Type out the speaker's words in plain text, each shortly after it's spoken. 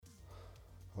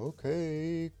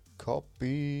Okay,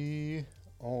 copy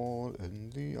all in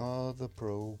the other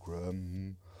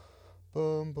program.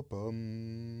 Bum bum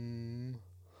bum.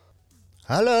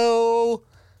 Hello,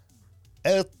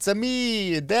 it's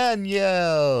me,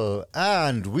 Daniel,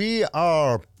 and we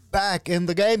are back in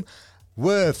the game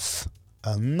with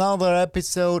another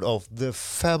episode of the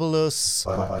fabulous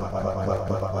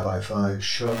Wi-Fi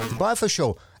show. Wi-Fi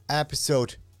Show,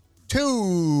 episode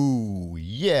 2.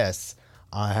 Yes,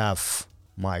 I have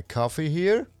my coffee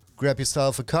here. Grab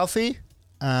yourself a coffee,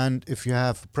 and if you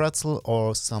have a pretzel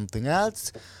or something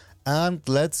else, and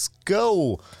let's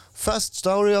go. First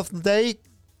story of the day: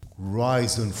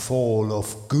 rise and fall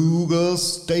of Google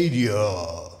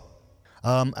Stadia.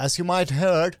 As you might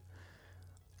heard,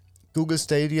 Google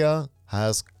Stadia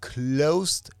has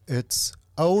closed its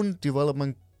own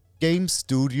development game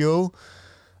studio,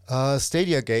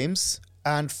 Stadia Games,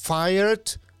 and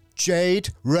fired Jade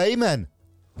Raymond.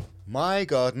 My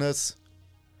goodness.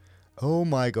 Oh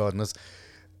my goodness.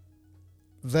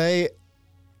 They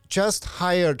just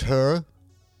hired her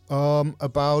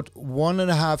about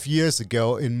 1.5 years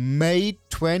ago. In May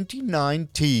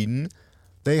 2019,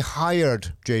 they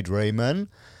hired Jade Raymond.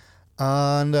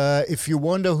 And if you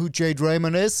wonder who Jade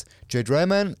Raymond is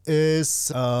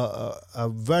a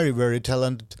very, very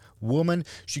talented woman.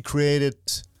 She created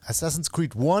Assassin's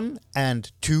Creed 1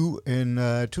 and 2 in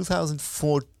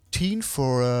 2014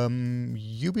 for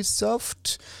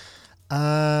Ubisoft.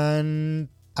 And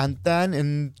then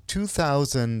in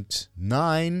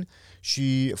 2009,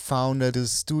 she founded the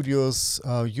studios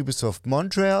Ubisoft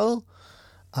Montreal.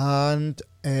 And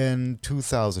in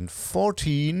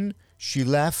 2014, she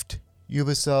left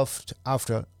Ubisoft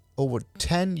after over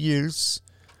 10 years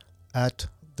at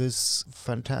this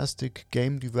fantastic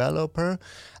game developer.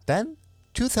 Then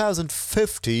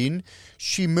 2015,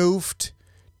 she moved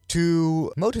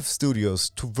to Motive Studios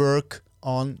to work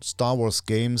on Star Wars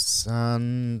games.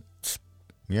 And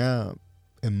yeah,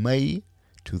 in May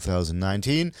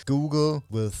 2019, Google,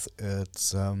 with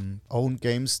its own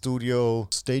game studio,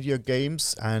 Stadia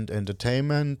Games and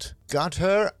Entertainment, got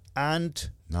her, and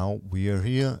now we are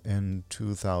here in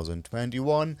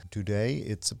 2021. Today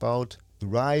it's about the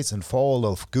rise and fall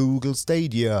of Google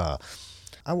Stadia.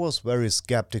 I was very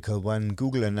skeptical when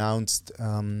Google announced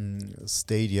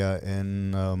Stadia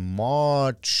in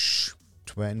March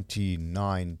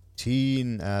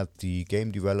 2019 at the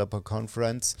Game Developer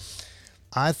Conference.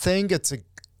 I think it's a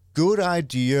good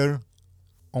idea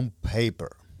on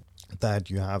paper that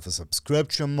you have a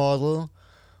subscription model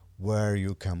where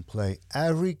you can play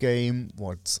every game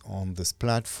what's on this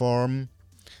platform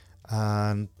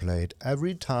and play it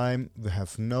every time. We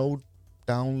have no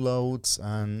downloads,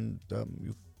 and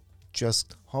you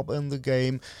just hop in the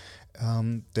game.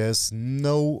 There's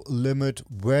no limit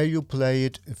where you play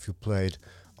it. If you play it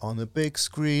on a big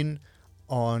screen,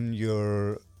 on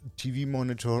your TV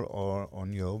monitor, or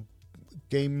on your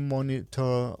game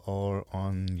monitor, or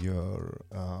on your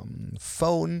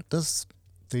phone.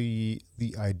 The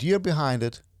idea behind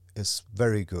it is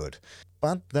very good.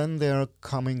 But then there are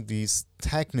coming these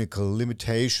technical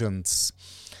limitations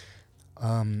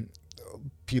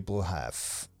people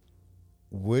have,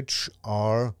 which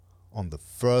are, on the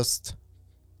first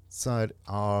side,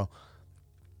 are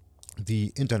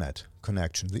the internet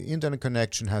connection. The internet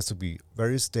connection has to be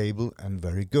very stable and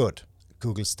very good.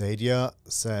 Google Stadia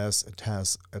says it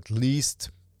has at least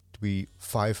to be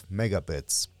 5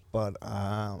 megabits. But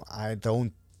I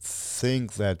don't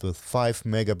think that with 5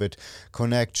 megabit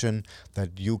connection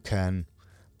that you can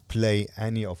play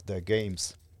any of their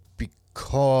games.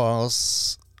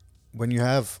 Because when you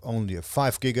have only a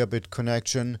 5 gigabit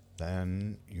connection,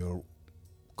 then your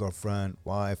girlfriend,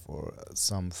 wife, or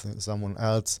someone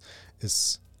else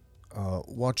is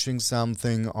watching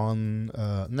something on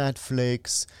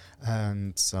Netflix,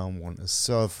 and someone is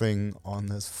surfing on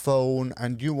his phone,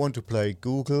 and you want to play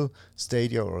Google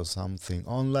Stadia or something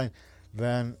online,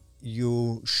 then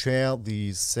you share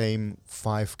the same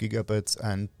 5 gigabits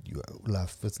and you're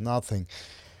left with nothing.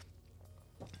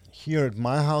 Here at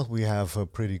my house we have a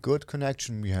pretty good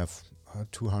connection. We have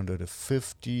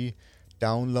 250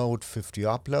 download, 50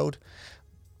 upload.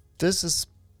 This is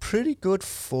pretty good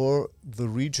for the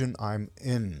region I'm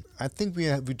in. I think we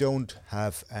wouldn't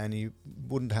have any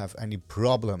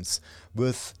problems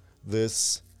with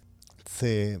this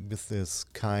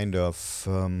kind of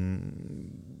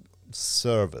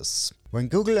service. When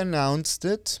Google announced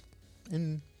it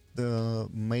in the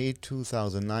May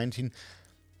 2019,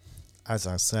 as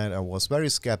I said, I was very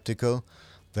skeptical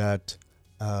that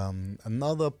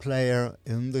another player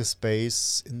in the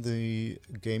space, in the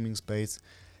gaming space,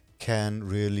 can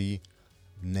really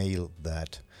nail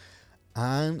that.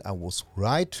 And I was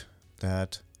right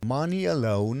that money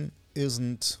alone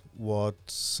isn't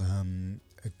what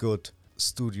a good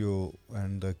studio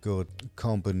and a good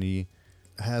company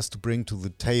has to bring to the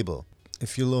table.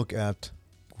 If you look at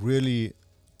really,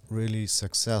 really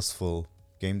successful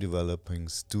game developing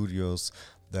studios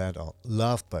that are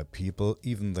loved by people,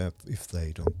 even if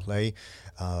they don't play,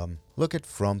 look at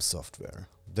From Software.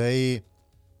 They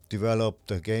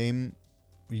developed a game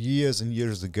years and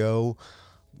years ago,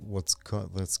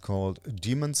 that's called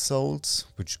Demon's Souls,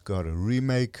 which got a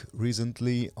remake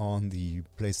recently on the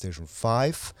PlayStation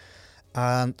 5.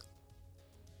 And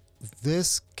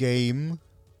this game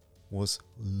was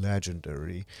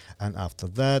legendary. And after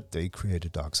that, they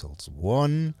created Dark Souls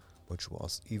 1, which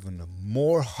was even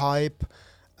more hype.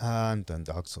 And then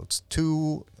Dark Souls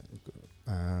 2,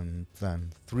 and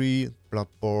then 3,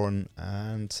 Bloodborne,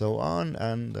 and so on.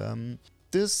 And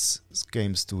this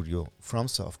game studio, From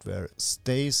Software,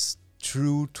 stays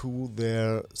true to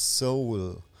their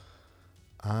soul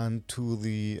and to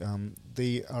the...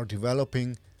 they are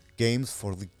developing games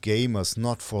for the gamers,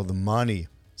 not for the money.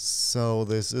 So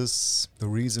this is the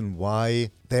reason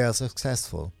why they are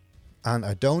successful. And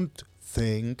I don't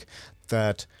think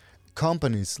that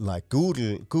companies like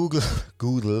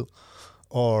Google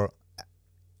or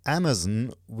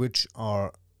Amazon, which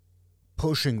are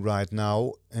pushing right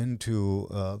now into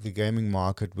the gaming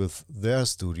market with their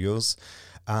studios,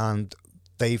 and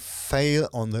they fail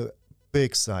on the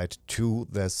big side too.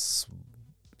 This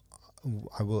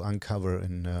I will uncover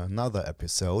in another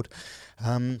episode.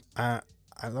 I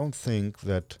don't think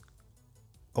that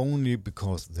only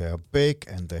because they are big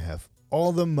and they have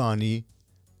all the money,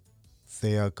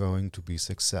 they are going to be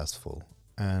successful.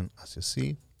 And as you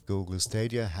see, Google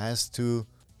Stadia has to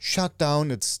shut down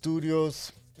its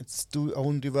studios, its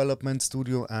own development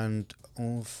studio, and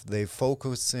they're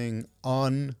focusing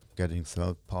on getting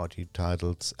third-party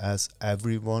titles as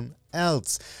everyone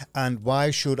else. And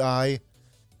why should I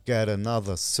get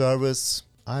another service?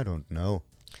 I don't know.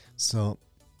 So,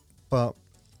 but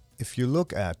if you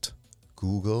look at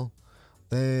Google,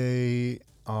 they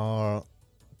are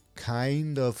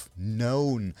kind of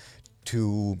known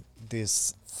to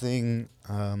this thing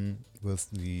with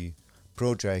the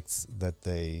projects that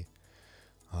they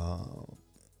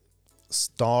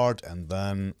start and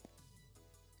then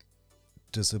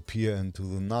disappear into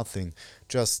the nothing.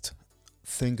 Just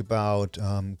think about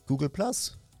Google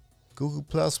Plus. Google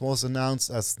Plus was announced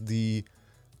as the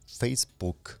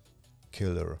Facebook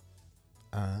killer,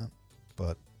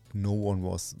 but no one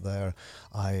was there.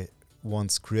 I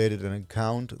once created an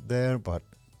account there, but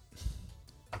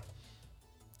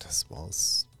this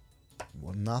was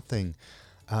nothing.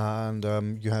 And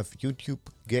you have YouTube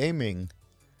Gaming,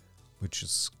 which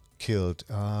is killed.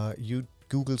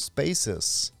 Google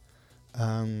Spaces.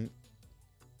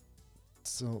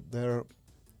 So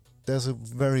there's a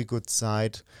very good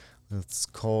site. It's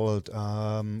called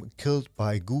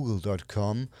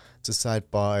killedbygoogle.com. It's a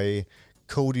site by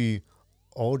Cody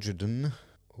Ogden.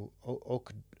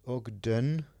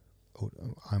 Ogden.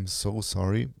 I'm so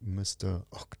sorry, Mr.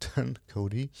 Ogden,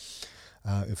 Cody,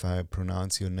 if I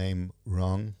pronounce your name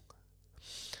wrong.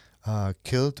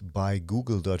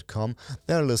 Killedbygoogle.com.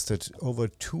 They're listed over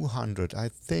 200, I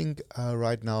think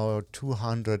right now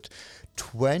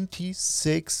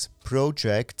 226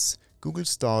 projects Google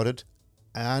started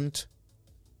and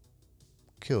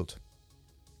killed.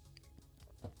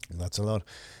 That's a lot.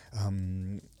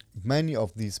 Many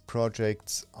of these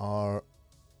projects are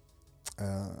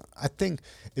I think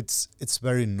it's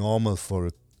very normal for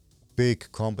a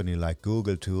big company like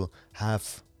Google to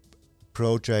have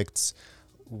projects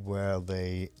where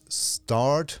they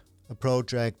start a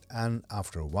project and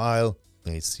after a while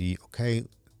they see, okay,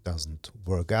 doesn't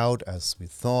work out as we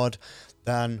thought,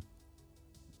 then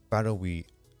better we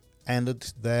end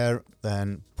it there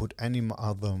than put any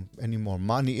more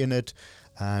money in it,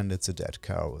 and it's a dead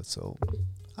cow. So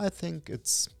I think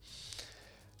it's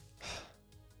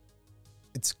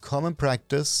common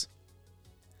practice,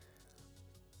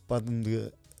 but in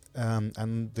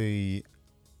the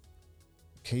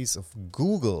case of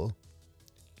Google,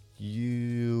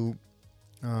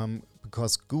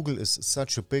 because Google is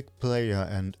such a big player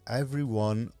and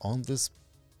everyone on this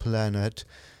planet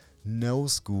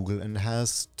knows Google and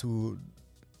has to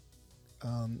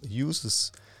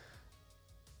uses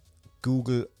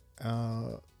Google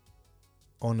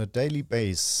on a daily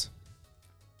basis.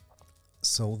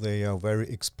 So they are very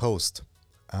exposed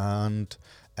and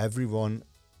everyone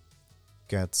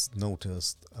gets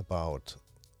noticed about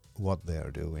what they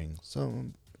are doing.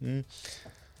 So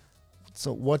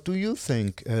what do you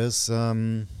think is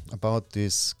about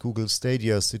this Google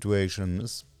Stadia situation?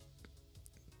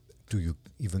 do you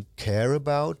even care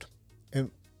about?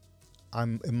 In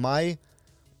my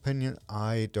opinion,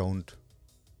 I don't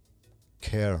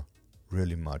care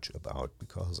really much about,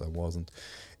 because I wasn't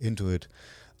into it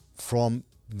from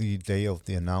the day of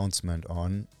the announcement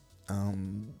on.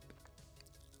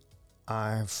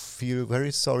 I feel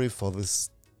very sorry for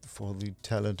the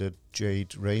talented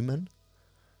Jade Raymond,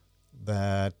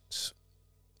 that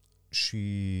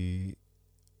she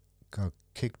got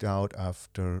kicked out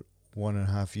after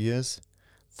 1.5 years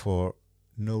for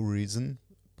no reason,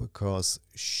 because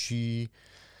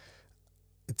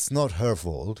it's not her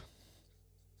fault,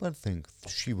 but I think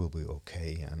she will be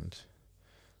okay, and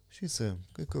she's a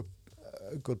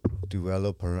good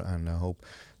developer, and I hope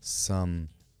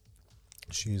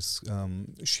she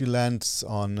lands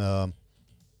on a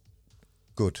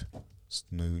good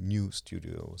new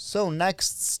studio. So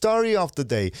next story of the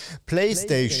day: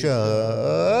 PlayStation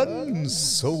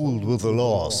sold with a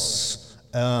loss,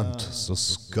 and the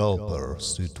scalper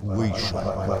situation.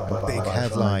 Big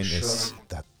headline is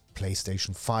that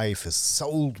PlayStation 5 is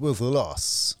sold with a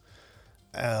loss.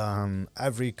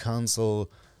 Every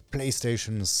console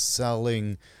PlayStation is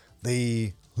selling,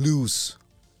 they lose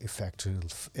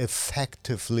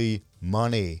effectively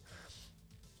money.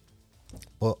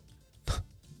 But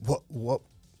what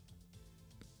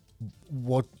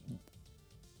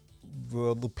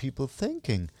were the people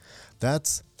thinking?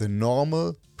 That's the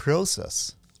normal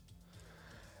process.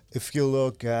 If you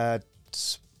look at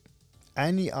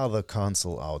any other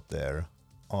console out there,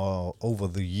 over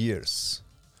the years,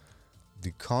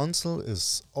 the console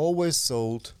is always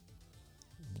sold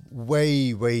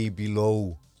way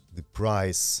below the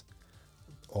price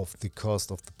of the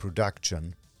cost of the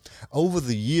production. Over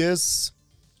the years,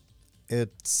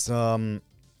 it's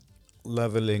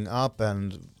leveling up,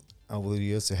 and over the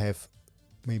years they have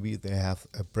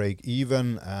a break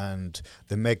even and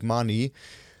they make money.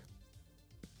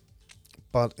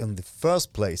 But in the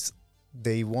first place,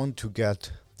 they want to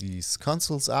get these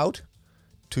consoles out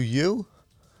to you,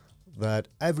 that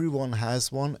everyone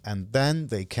has one, and then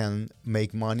they can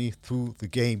make money through the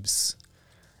games.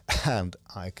 And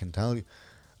I can tell you,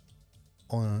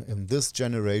 in this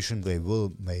generation, they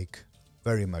will make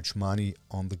very much money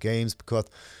on the games, because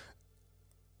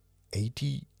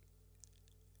 80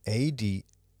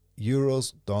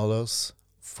 euros dollars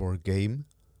for a game,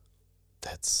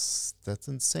 that's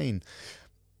insane.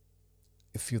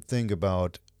 If you think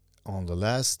about, on the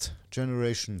last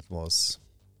generation, it was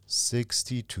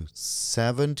 60 to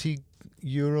 70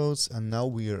 euros, and now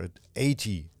we are at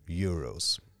 80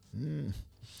 euros.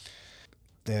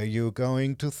 There you're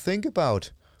going to think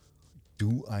about,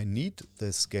 do I need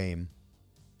this game?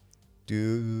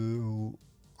 Do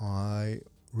I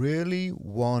really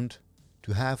want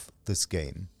to have this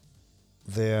game?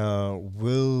 There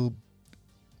will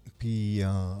be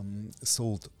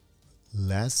sold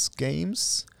less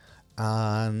games,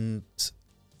 and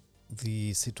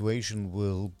the situation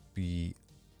will be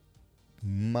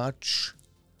much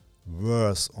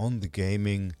worse on the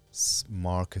gaming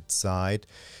market side,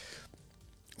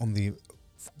 on the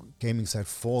gaming side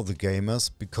for the gamers,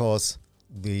 because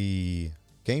the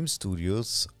game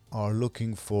studios are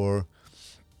looking for,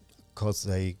 because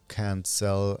they can't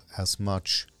sell as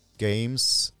much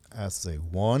games as they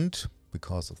want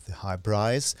because of the high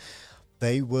price,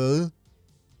 they will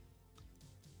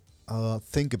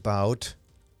think about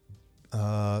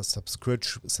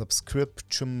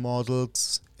subscription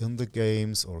models in the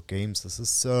games, or games as a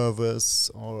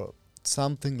service, or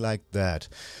something like that.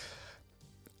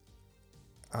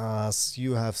 As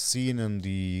you have seen in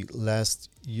the last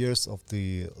years of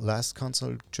the last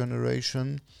console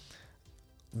generation,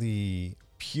 the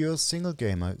pure single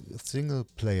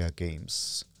player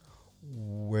games,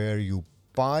 where you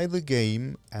buy the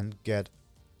game and get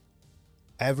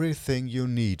everything you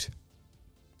need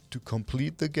to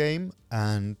complete the game,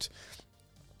 and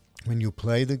when you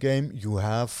play the game, you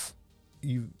have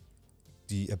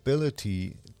the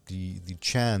ability, the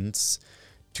chance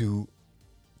to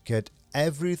get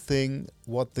everything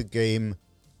what the game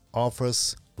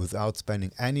offers without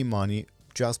spending any money,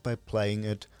 just by playing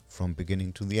it from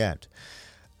beginning to the end.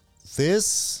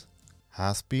 This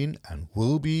has been and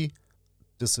will be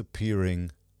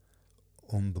disappearing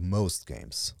on the most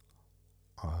games,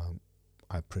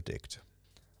 I predict.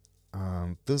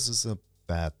 This is a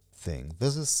bad thing.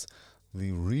 This is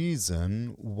the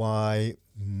reason why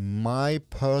my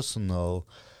personal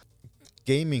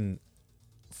gaming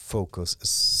focus is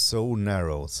so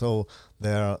narrow. So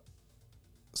there are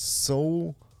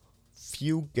so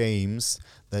few games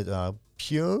that are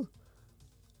pure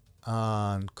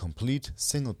and complete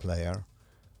single player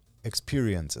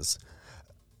experiences.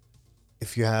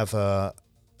 If you have a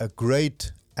a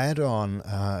great add-on,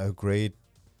 add-on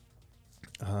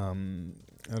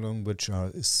which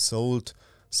is sold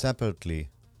separately,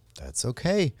 that's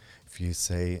okay. If you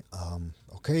say,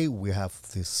 okay, we have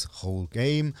this whole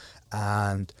game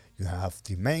and you have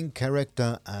the main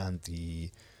character and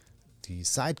the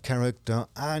side character,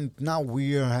 and now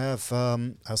we have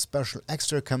a special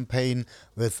extra campaign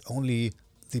with only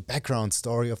the background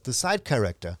story of the side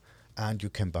character, and you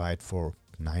can buy it for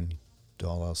 $90.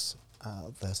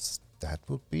 This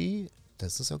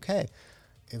is okay.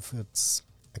 If it's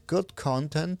a good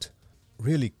content,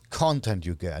 really content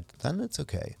you get, then it's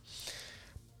okay.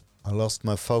 I lost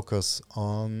my focus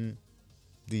on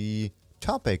the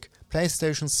topic.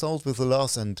 PlayStation sold with a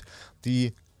loss and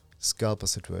the scalper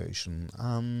situation.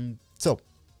 So,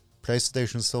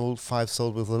 PlayStation 5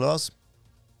 sold with a loss.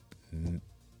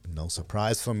 No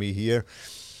surprise for me here.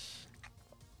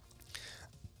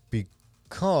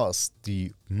 Because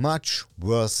the much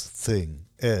worse thing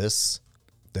is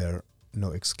there are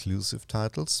no exclusive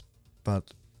titles,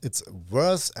 but it's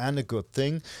worse and a good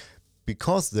thing.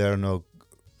 Because there are no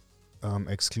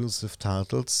exclusive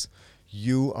titles,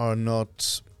 you are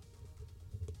not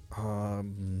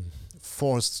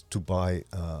forced to buy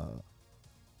a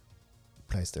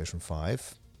PlayStation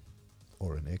 5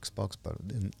 or an Xbox, but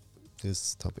in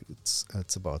this topic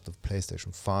it's about the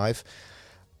PlayStation 5,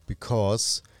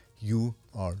 because you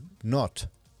are not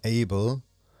able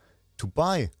to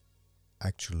buy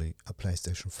actually a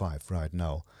PlayStation 5 right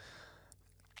now.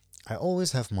 I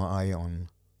always have my eye on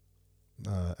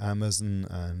Amazon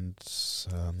and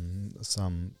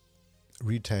some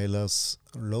retailers,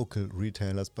 local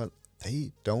retailers, but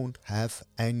they don't have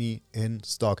any in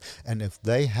stock. And if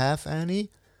they have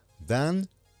any, then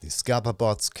the scalper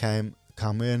bots come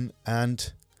in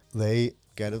and they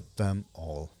get them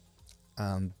all.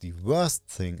 And the worst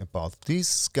thing about these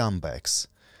scumbags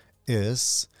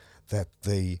is that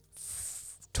they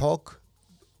talk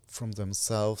from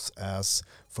themselves as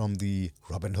from the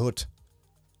Robin Hood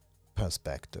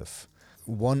perspective.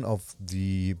 One of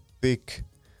the big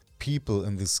people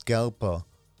in the scalper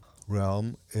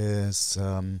realm is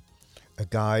a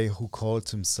guy who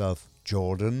calls himself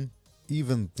Jordan.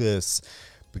 Even this,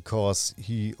 because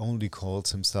he only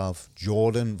calls himself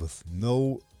Jordan with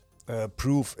no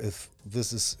proof if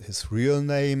this is his real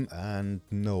name, and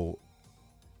no,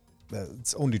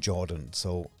 it's only Jordan.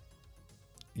 So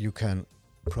you can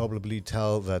probably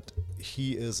tell that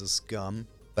he is a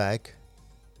scumbag,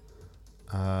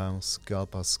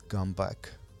 scalper scumbag.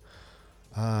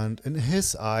 And in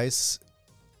his eyes,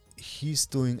 he's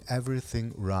doing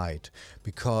everything right,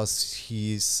 because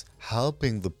he's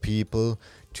helping the people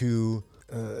to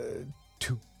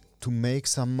make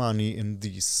some money in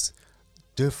these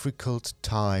difficult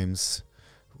times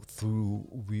through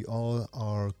we all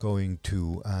are going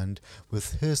to. And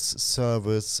with his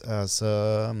service as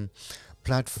a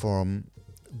platform,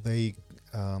 they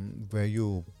where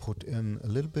you put in a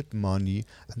little bit money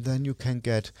and then you can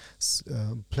get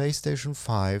PlayStation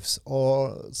 5s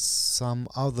or some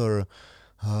other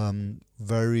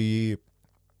very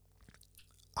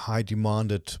high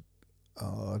demanded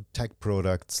tech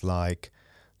products like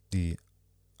the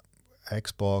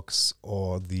Xbox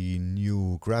or the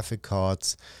new graphic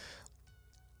cards.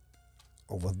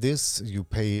 Over this you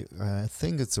pay, I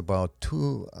think it's about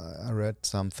I read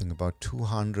something about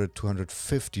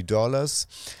 $250,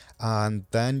 and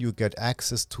then you get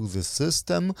access to the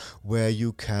system where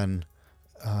you can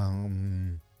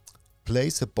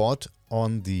place a bot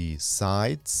on the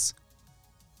sites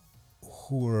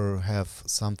who have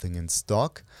something in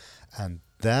stock, and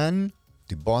then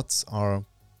the bots are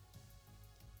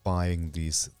buying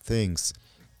these things.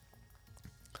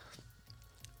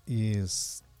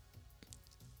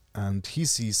 And he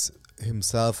sees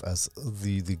himself as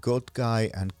the good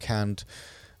guy and can't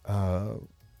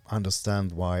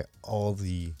understand why all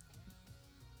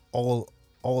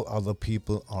other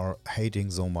people are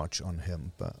hating so much on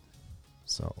him. But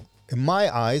so in my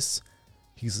eyes,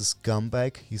 he's a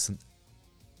scumbag. He's an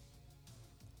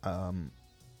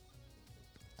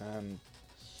and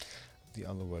the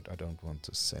other word I don't want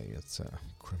to say. It's a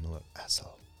criminal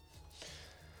asshole.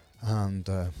 And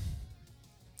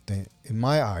in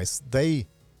my eyes,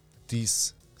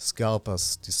 these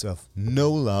scalpers deserve no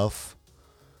love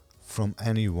from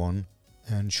anyone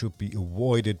and should be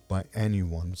avoided by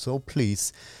anyone. So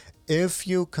please, if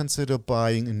you consider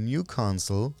buying a new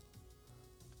console,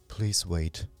 please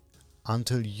wait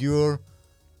until your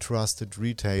trusted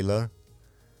retailer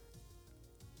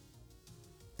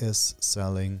is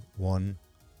selling one,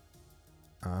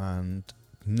 and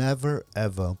never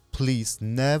ever, please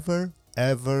never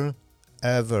ever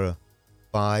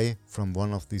buy from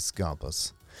one of these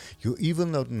scalpers. You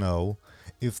even don't know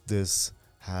if this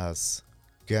has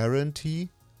guarantee,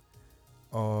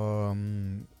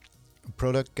 product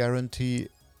guarantee.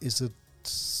 Is it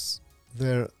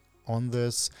there on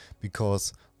this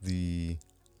because the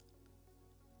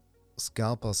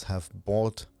scalpers have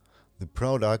bought the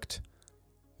product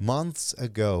months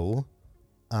ago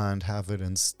and have it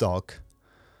in stock?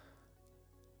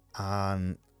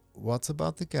 And what's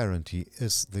about the guarantee?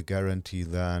 Is the guarantee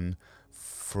then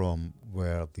from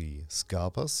where the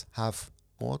scalpers have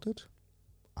bought it?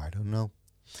 I don't know.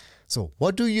 So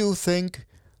what do you think?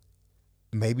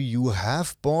 Maybe you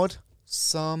have bought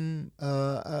some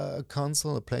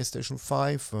console, a PlayStation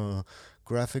 5, a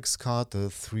graphics card, a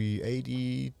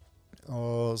 380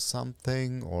 or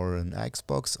something, or an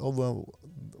Xbox over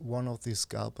one of these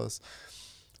scalpers.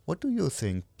 What do you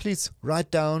think? Please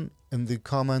write down in the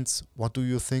comments, what do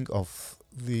you think of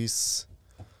these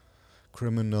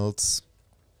criminals?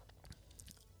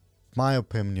 My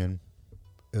opinion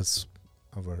is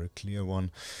a very clear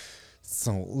one.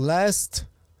 So last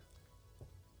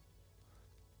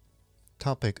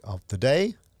topic of the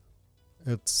day.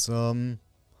 It's a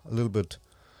little bit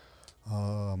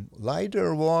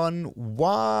lighter one.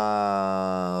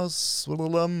 Was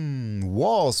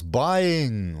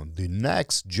buying the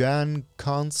next gen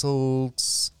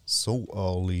consoles so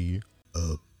early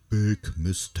a big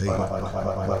mistake?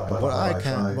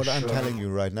 What I'm telling you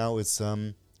right now is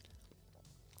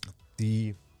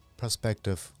the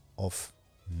perspective of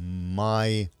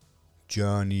my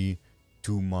journey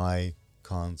to my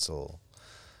console.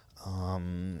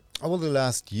 Over the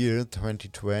last year,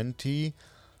 2020,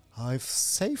 I've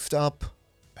saved up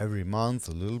every month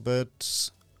a little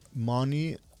bit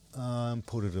money,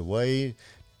 put it away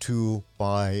to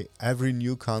buy every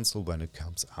new console when it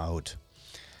comes out.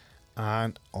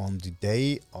 And on the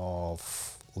day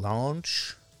of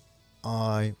launch,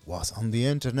 I was on the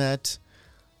internet,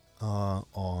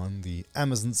 on the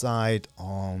Amazon site,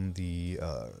 on the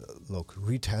local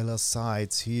retailer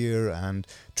sites here, and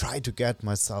tried to get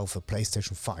myself a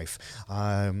PlayStation 5.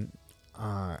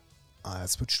 I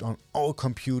switched on all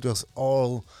computers,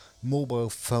 all mobile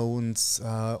phones,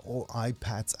 all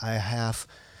iPads I have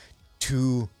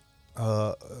to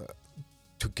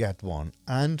get one.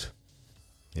 And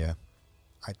yeah,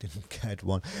 I didn't get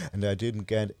one, and I didn't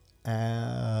get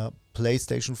a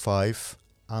PlayStation 5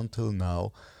 until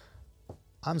now.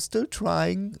 I'm still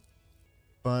trying,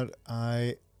 but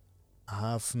I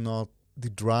have not the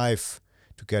drive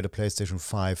to get a PlayStation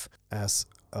 5 as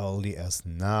early as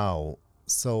now.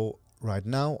 So right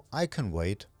now I can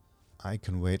wait. I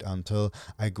can wait until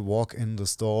I walk in the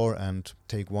store and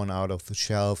take one out of the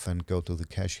shelf and go to the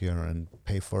cashier and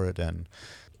pay for it. And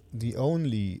the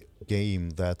only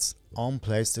game that's on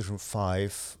PlayStation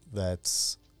 5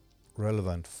 that's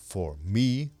relevant for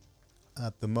me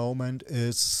at the moment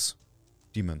is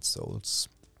Demon's Souls.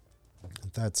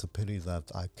 That's a pity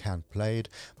that I can't play it,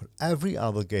 but every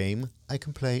other game I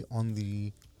can play on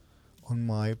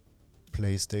my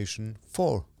PlayStation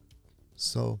 4.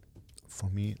 So for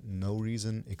me, no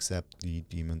reason except the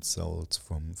Demon's Souls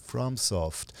from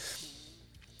FromSoft.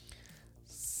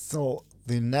 So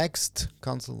the next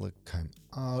console that came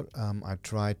out, I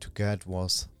tried to get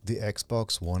was the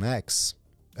Xbox One X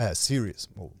Series.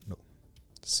 Oh no,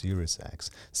 Series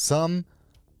X. Some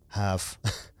have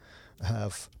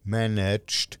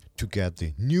managed to get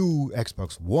the new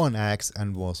Xbox One X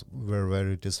and were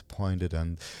very disappointed,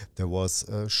 and there was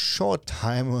a short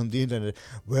time on the internet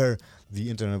where the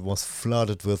internet was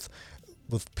flooded with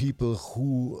people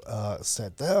who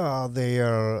said they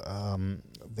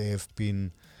have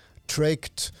been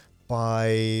tricked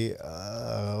by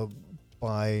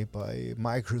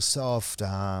Microsoft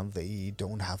and they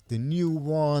don't have the new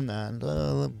one, and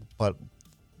but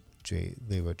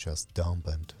they were just dumb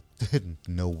and didn't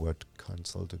know what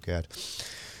console to get.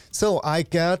 So I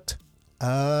got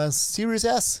a Series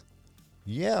S.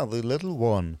 Yeah, the little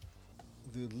one.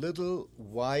 The little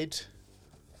white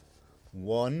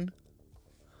one.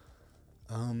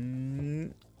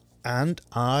 And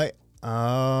I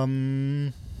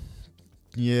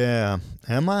yeah,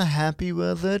 am I happy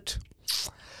with it?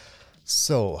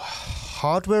 So,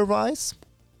 hardware-wise,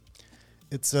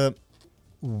 it's a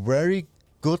very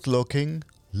good-looking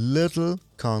little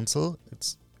console.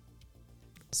 It's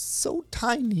so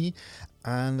tiny,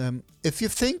 and if you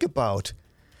think about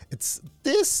it's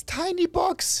this tiny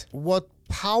box, what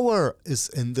power is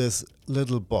in this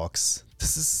little box?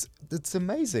 It's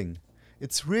amazing.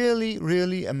 It's really,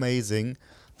 really amazing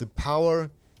the power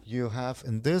you have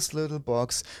in this little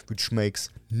box, which makes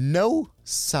no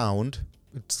sound.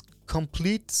 It's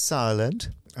complete silent.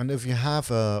 And if you have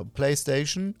a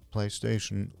PlayStation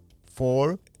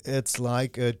 4, it's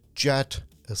like a jet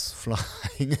is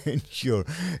flying in your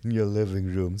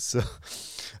living room. So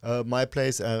my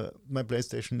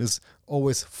PlayStation is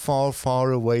always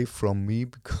far away from me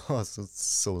because it's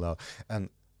so loud. And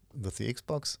with the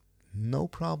Xbox, no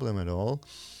problem at all.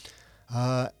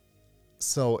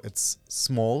 So it's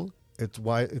small. It's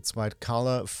white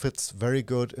color, fits very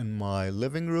good in my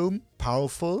living room.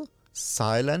 Powerful,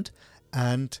 silent,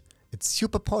 and it's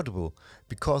super portable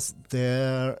because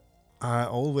there I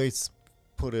always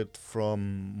put it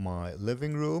from my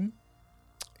living room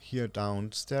here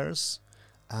downstairs.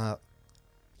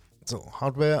 So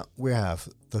hardware, we have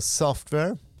the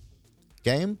software,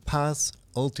 Game Pass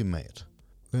Ultimate.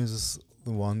 This is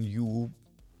the one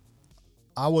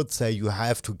I would say you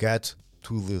have to get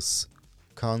to this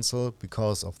console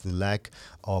because of the lack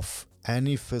of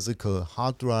any physical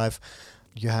hard drive.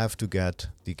 You have to get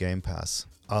the Game Pass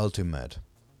Ultimate.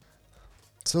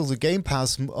 So the Game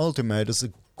Pass Ultimate is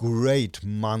a great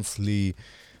monthly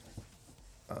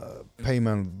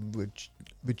payment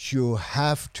which you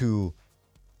have to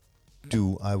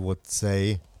do, I would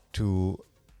say, to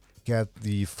get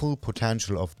the full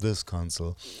potential of this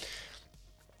console,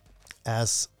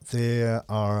 as there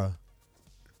are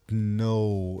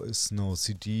no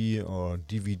CD or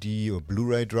DVD or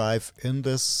Blu-ray drive in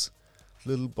this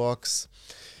little box.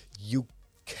 You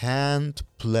can't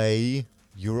play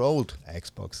your old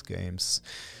Xbox games,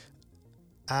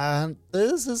 and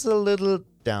this is a little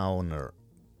downer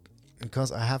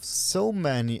because I have so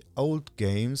many old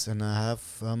games, and I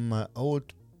have my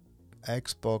old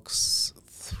Xbox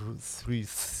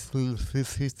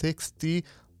 360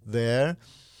 there.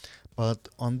 But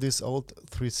on this old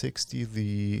 360,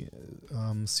 the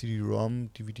CD-ROM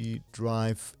DVD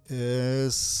drive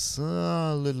is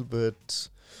a little bit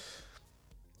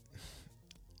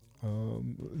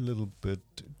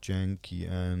janky,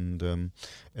 and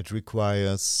it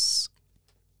requires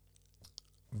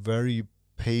very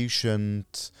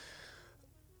patient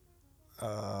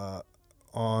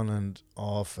on and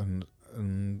off, and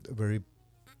very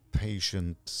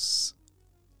patient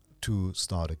to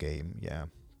start a game. Yeah.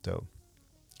 So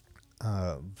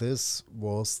this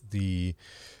was the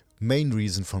main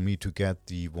reason for me to get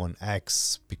the One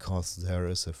X, because there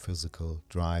is a physical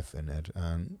drive in it,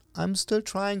 and I'm still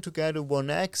trying to get a One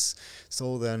X.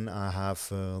 So then I have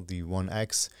the One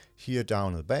X here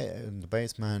down in the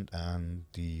basement, and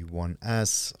the One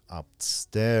S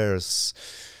upstairs.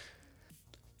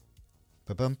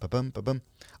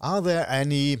 Are there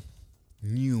any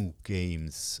new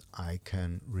games I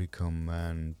can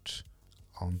recommend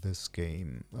on this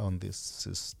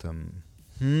system?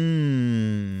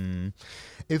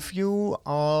 If you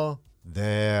are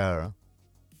there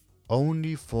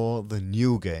only for the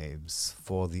new games,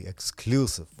 for the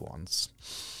exclusive ones,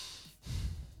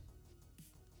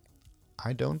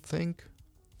 I don't think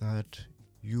that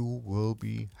you will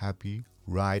be happy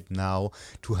right now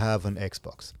to have an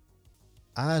Xbox.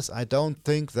 As I don't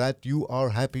think that you are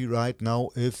happy right now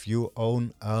if you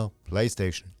own a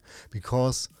PlayStation,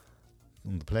 because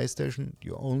on the PlayStation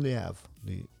you only have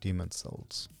the Demon's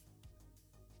Souls.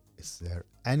 Is there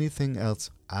anything else?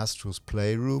 Astro's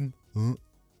Playroom?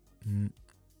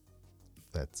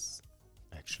 That's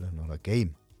actually not a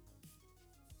game.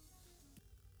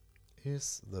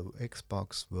 Is the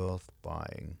Xbox worth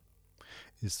buying?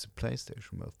 Is the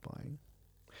PlayStation worth buying?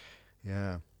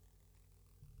 Yeah.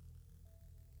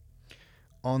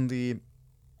 On the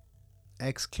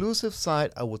exclusive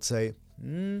side, I would say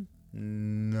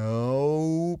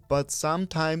no, but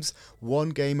sometimes one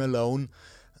game alone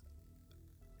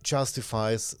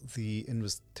justifies the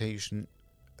investigation,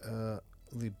 the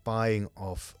buying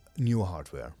of new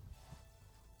hardware.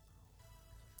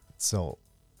 So,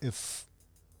 if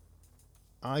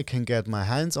I can get my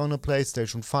hands on a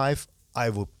PlayStation 5, I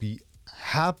would be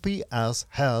happy as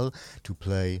hell to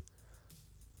play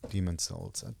Demon's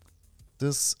Souls.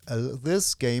 This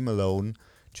game alone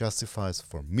justifies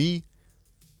for me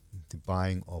the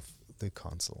buying of the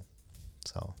console.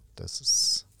 So this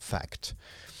is fact.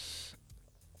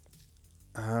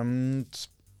 And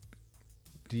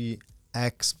the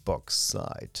Xbox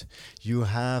side, you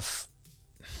have,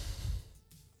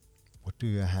 what do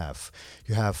you have?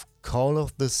 You have Call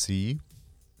of the Sea.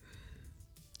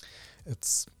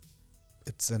 It's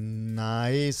a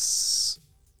nice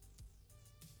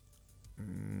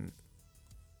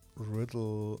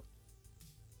riddle,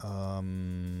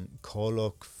 Call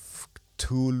of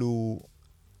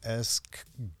Cthulhu-esque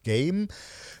game,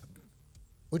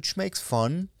 which makes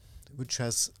fun, which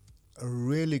has a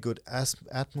really good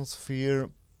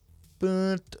atmosphere,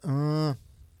 but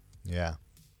yeah,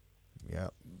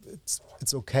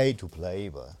 it's okay to play,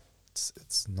 but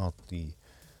it's not the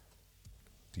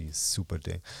super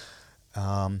thing.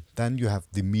 Then you have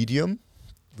the Medium,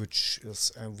 which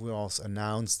was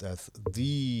announced as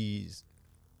the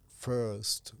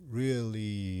first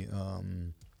really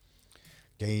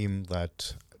game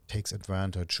that takes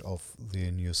advantage of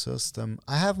the new system.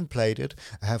 I haven't played it.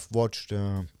 I have watched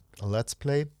a Let's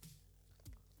Play.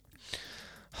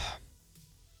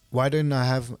 Why didn't I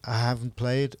haven't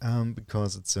played?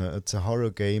 Because it's a horror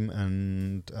game,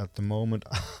 and at the moment,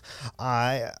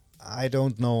 I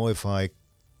don't know if I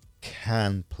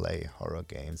can play horror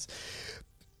games.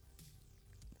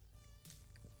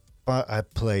 But I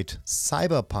played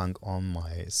Cyberpunk on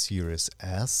my Series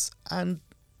S, and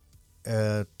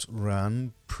it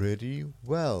ran pretty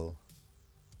well.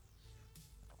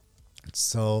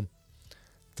 So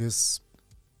this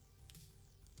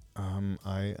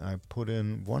I put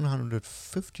in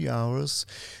 150 hours,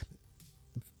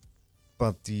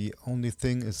 but the only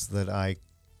thing is that I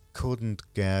couldn't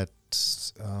get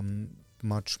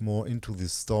much more into the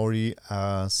story,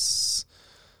 as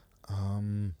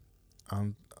and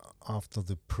after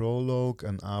the prologue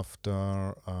and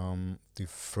after the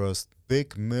first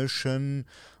big mission,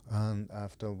 and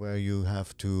after where you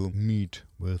have to meet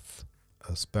with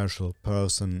a special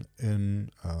person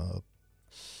in a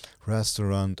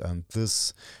restaurant, and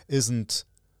this isn't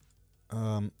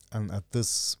and at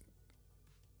this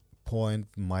point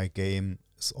my game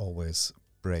is always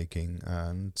breaking,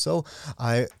 and so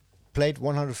I played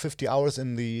 150 hours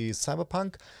in the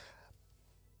Cyberpunk,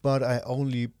 but I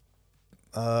only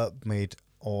made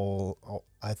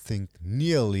I think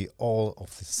nearly all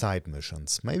of the side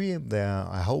missions. Maybe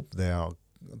I hope that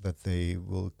they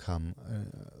will come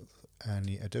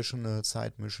any additional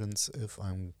side missions if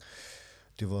I'm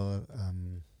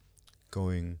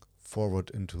going forward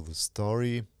into the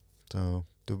story. So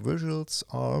the visuals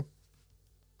are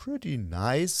pretty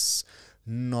nice,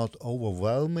 not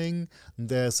overwhelming.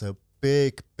 There's a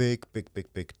big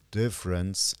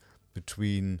difference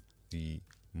between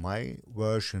my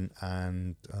version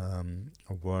and a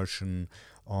version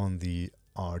on the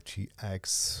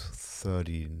RTX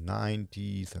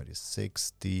 3090,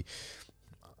 3060.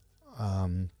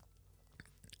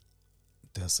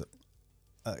 There's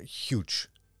a huge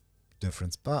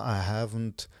difference, but I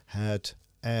haven't had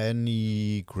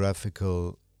any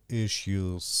graphical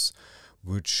issues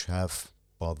which have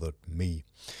bothered me.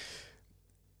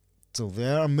 So they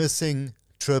are missing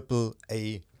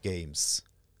AAA games.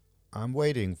 I'm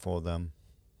waiting for them,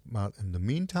 but in the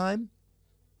meantime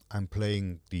I'm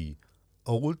playing the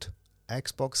old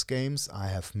Xbox games I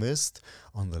have missed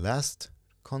on the last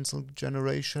console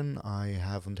generation. I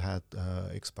haven't had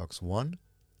Xbox One,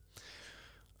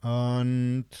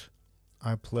 and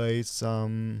I play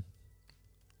some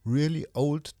really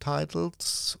old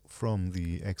titles from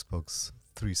the Xbox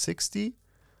 360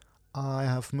 I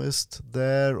have missed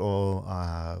there, or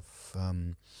I have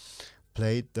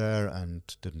played there and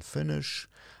didn't finish.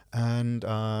 And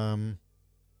I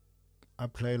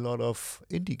play a lot of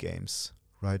indie games.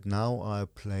 Right now I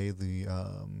play the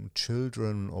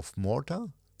Children of Morta.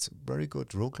 It's a very good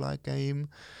roguelike game,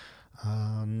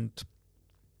 and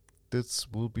this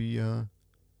will be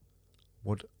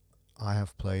what I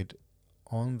have played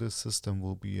on this system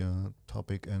will be a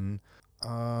topic in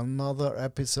another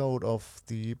episode of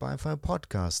the Bi-Fi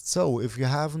podcast. So if you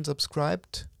haven't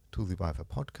subscribed to the Bi-Fi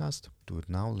podcast, do it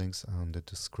now. Links are in the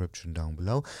description down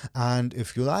below. And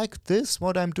if you like this,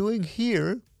 what I'm doing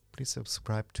here, please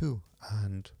subscribe too,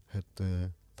 and hit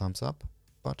the thumbs up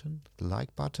button, the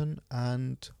like button,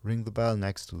 and ring the bell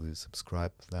next to the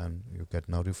subscribe. Then you get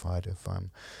notified if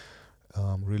I'm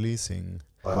releasing.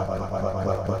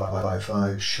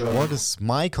 Bi-Fi Show. What is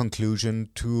my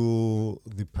conclusion to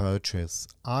the purchase?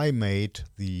 I made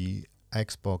the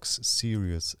Xbox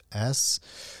Series S.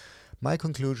 My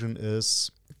conclusion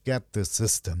is, get the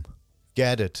system.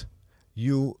 Get it.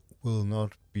 You will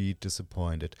not be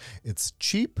disappointed. It's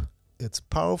cheap. It's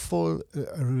powerful.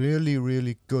 A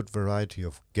really good variety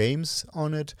of games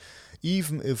on it.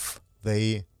 Even if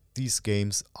these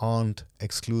games aren't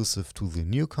exclusive to the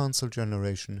new console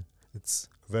generation, it's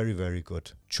very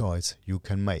good choice you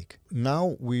can make.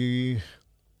 Now we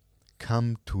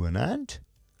come to an end,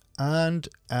 and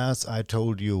as I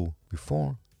told you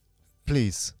before,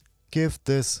 please give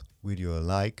this video a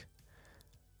like,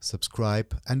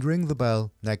 subscribe, and ring the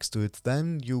bell next to it.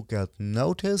 Then you get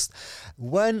noticed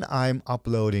when I'm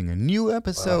uploading a new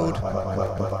episode.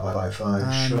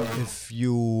 And if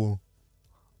you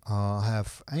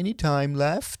have any time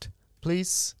left,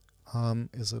 please,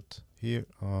 is it here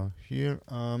or here?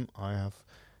 I have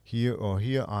here or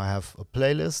here. I have a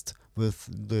playlist with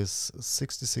this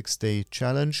 66-day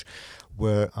challenge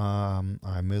where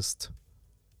I missed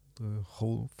the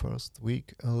whole first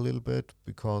week a little bit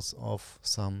because of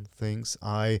some things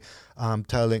I am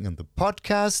telling in the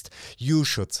podcast. You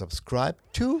should subscribe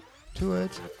to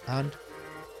it, and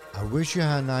I wish you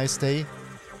a nice day.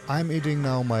 I'm eating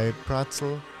now my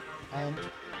pretzel and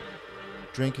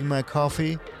drinking my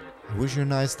coffee. I wish you a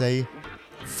nice day.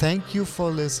 Thank you for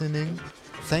listening.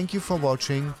 Thank you for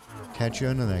watching. Catch you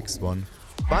in the next one.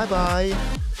 Bye bye.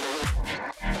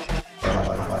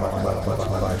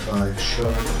 Wi-Fi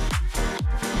show.